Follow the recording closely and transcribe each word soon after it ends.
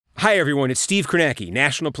Hi, everyone. It's Steve Kornacki,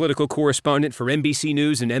 national political correspondent for NBC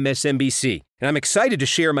News and MSNBC. And I'm excited to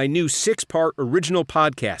share my new 6-part original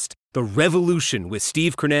podcast, The Revolution with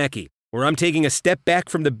Steve Kornacki, where I'm taking a step back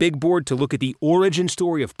from the big board to look at the origin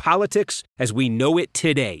story of politics as we know it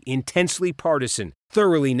today, intensely partisan,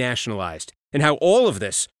 thoroughly nationalized, and how all of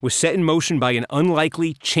this was set in motion by an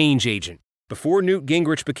unlikely change agent. Before Newt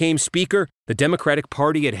Gingrich became Speaker, the Democratic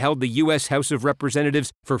Party had held the U.S. House of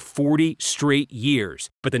Representatives for 40 straight years.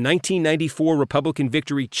 But the 1994 Republican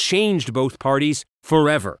victory changed both parties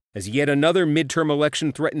forever. As yet another midterm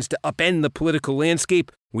election threatens to upend the political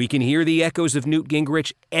landscape, we can hear the echoes of Newt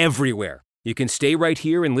Gingrich everywhere. You can stay right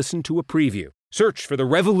here and listen to a preview. Search for The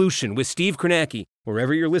Revolution with Steve Kornacki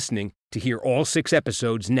wherever you're listening to hear all 6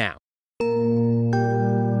 episodes now.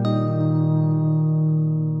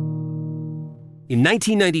 In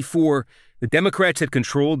 1994, the Democrats had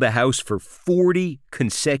controlled the House for 40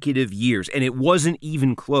 consecutive years, and it wasn't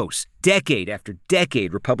even close. Decade after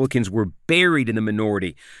decade, Republicans were buried in the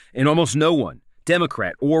minority, and almost no one,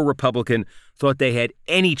 Democrat or Republican, thought they had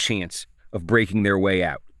any chance of breaking their way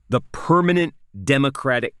out. The permanent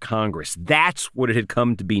Democratic Congress, that's what it had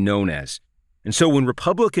come to be known as. And so when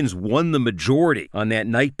Republicans won the majority on that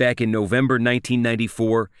night back in November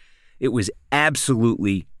 1994, it was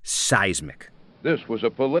absolutely seismic. This was a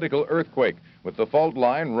political earthquake, with the fault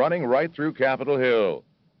line running right through Capitol Hill.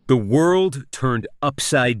 The world turned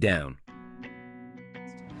upside down.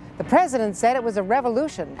 The president said it was a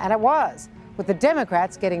revolution, and it was, with the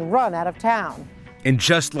Democrats getting run out of town. And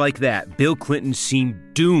just like that, Bill Clinton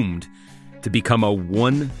seemed doomed to become a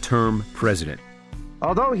one-term president.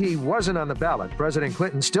 Although he wasn't on the ballot, President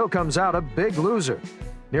Clinton still comes out a big loser.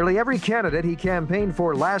 Nearly every candidate he campaigned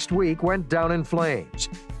for last week went down in flames.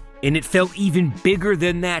 And it felt even bigger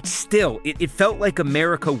than that still. It felt like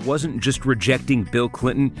America wasn't just rejecting Bill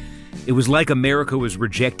Clinton. It was like America was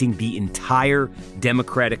rejecting the entire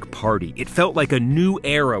Democratic Party. It felt like a new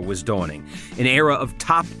era was dawning, an era of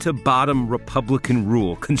top-to-bottom Republican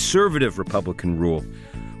rule, conservative Republican rule,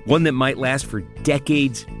 one that might last for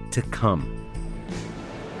decades to come.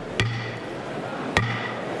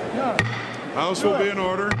 House will be in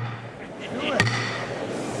order.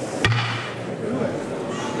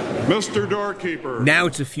 Mr. Doorkeeper. Now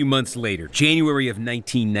it's a few months later, January of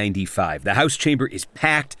 1995. The House chamber is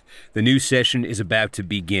packed. The new session is about to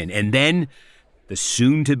begin. And then the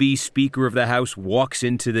soon-to-be Speaker of the House walks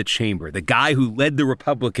into the chamber, the guy who led the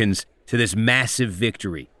Republicans to this massive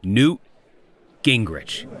victory, Newt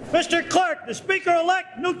Gingrich. Mr. Clerk, the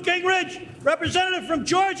Speaker-elect, Newt Gingrich, representative from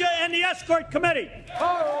Georgia and the Escort Committee.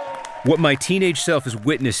 What my teenage self is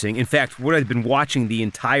witnessing, in fact, what I've been watching the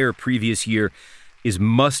entire previous year, is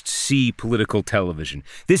must-see political television.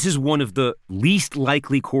 This is one of the least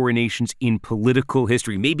likely coronations in political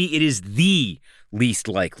history. Maybe it is the least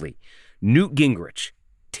likely. Newt Gingrich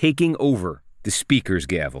taking over the Speaker's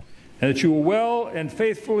gavel. And that you will well and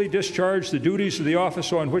faithfully discharge the duties of the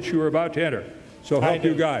office on which you are about to enter. So help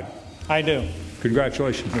you God. I do.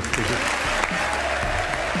 Congratulations, Mr. President.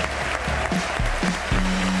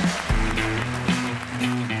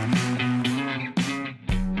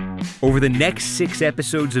 Over the next 6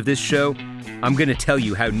 episodes of this show, I'm going to tell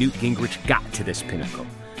you how Newt Gingrich got to this pinnacle.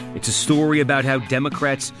 It's a story about how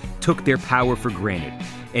Democrats took their power for granted.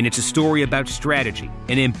 And it's a story about strategy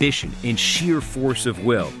and ambition and sheer force of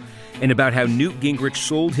will. And about how Newt Gingrich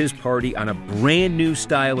sold his party on a brand new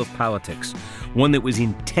style of politics, one that was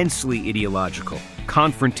intensely ideological,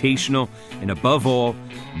 confrontational, and above all,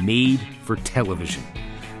 made for television.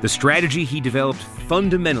 The strategy he developed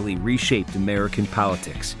fundamentally reshaped American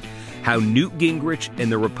politics. How Newt Gingrich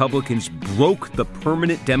and the Republicans broke the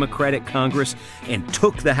permanent Democratic Congress and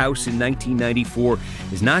took the House in 1994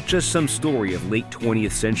 is not just some story of late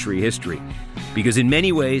 20th century history, because in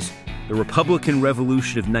many ways, the Republican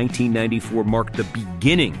Revolution of 1994 marked the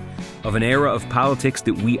beginning of an era of politics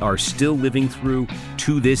that we are still living through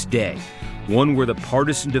to this day, one where the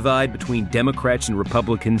partisan divide between Democrats and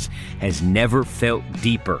Republicans has never felt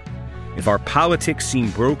deeper. If our politics seem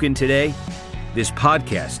broken today, this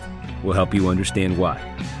podcast will help you understand why.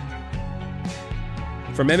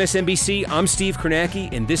 From MSNBC, I'm Steve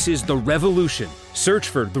Kornacki, and this is The Revolution. Search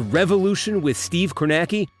for The Revolution with Steve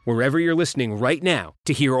Kornacki wherever you're listening right now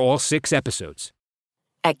to hear all 6 episodes.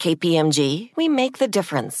 At KPMG, we make the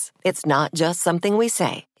difference. It's not just something we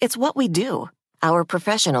say, it's what we do. Our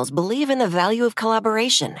professionals believe in the value of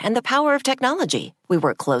collaboration and the power of technology. We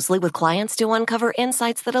work closely with clients to uncover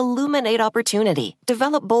insights that illuminate opportunity,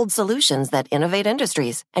 develop bold solutions that innovate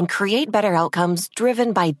industries, and create better outcomes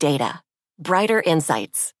driven by data. Brighter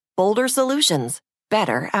insights, bolder solutions,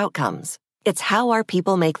 better outcomes. It's how our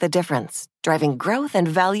people make the difference, driving growth and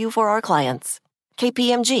value for our clients.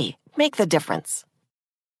 KPMG, make the difference.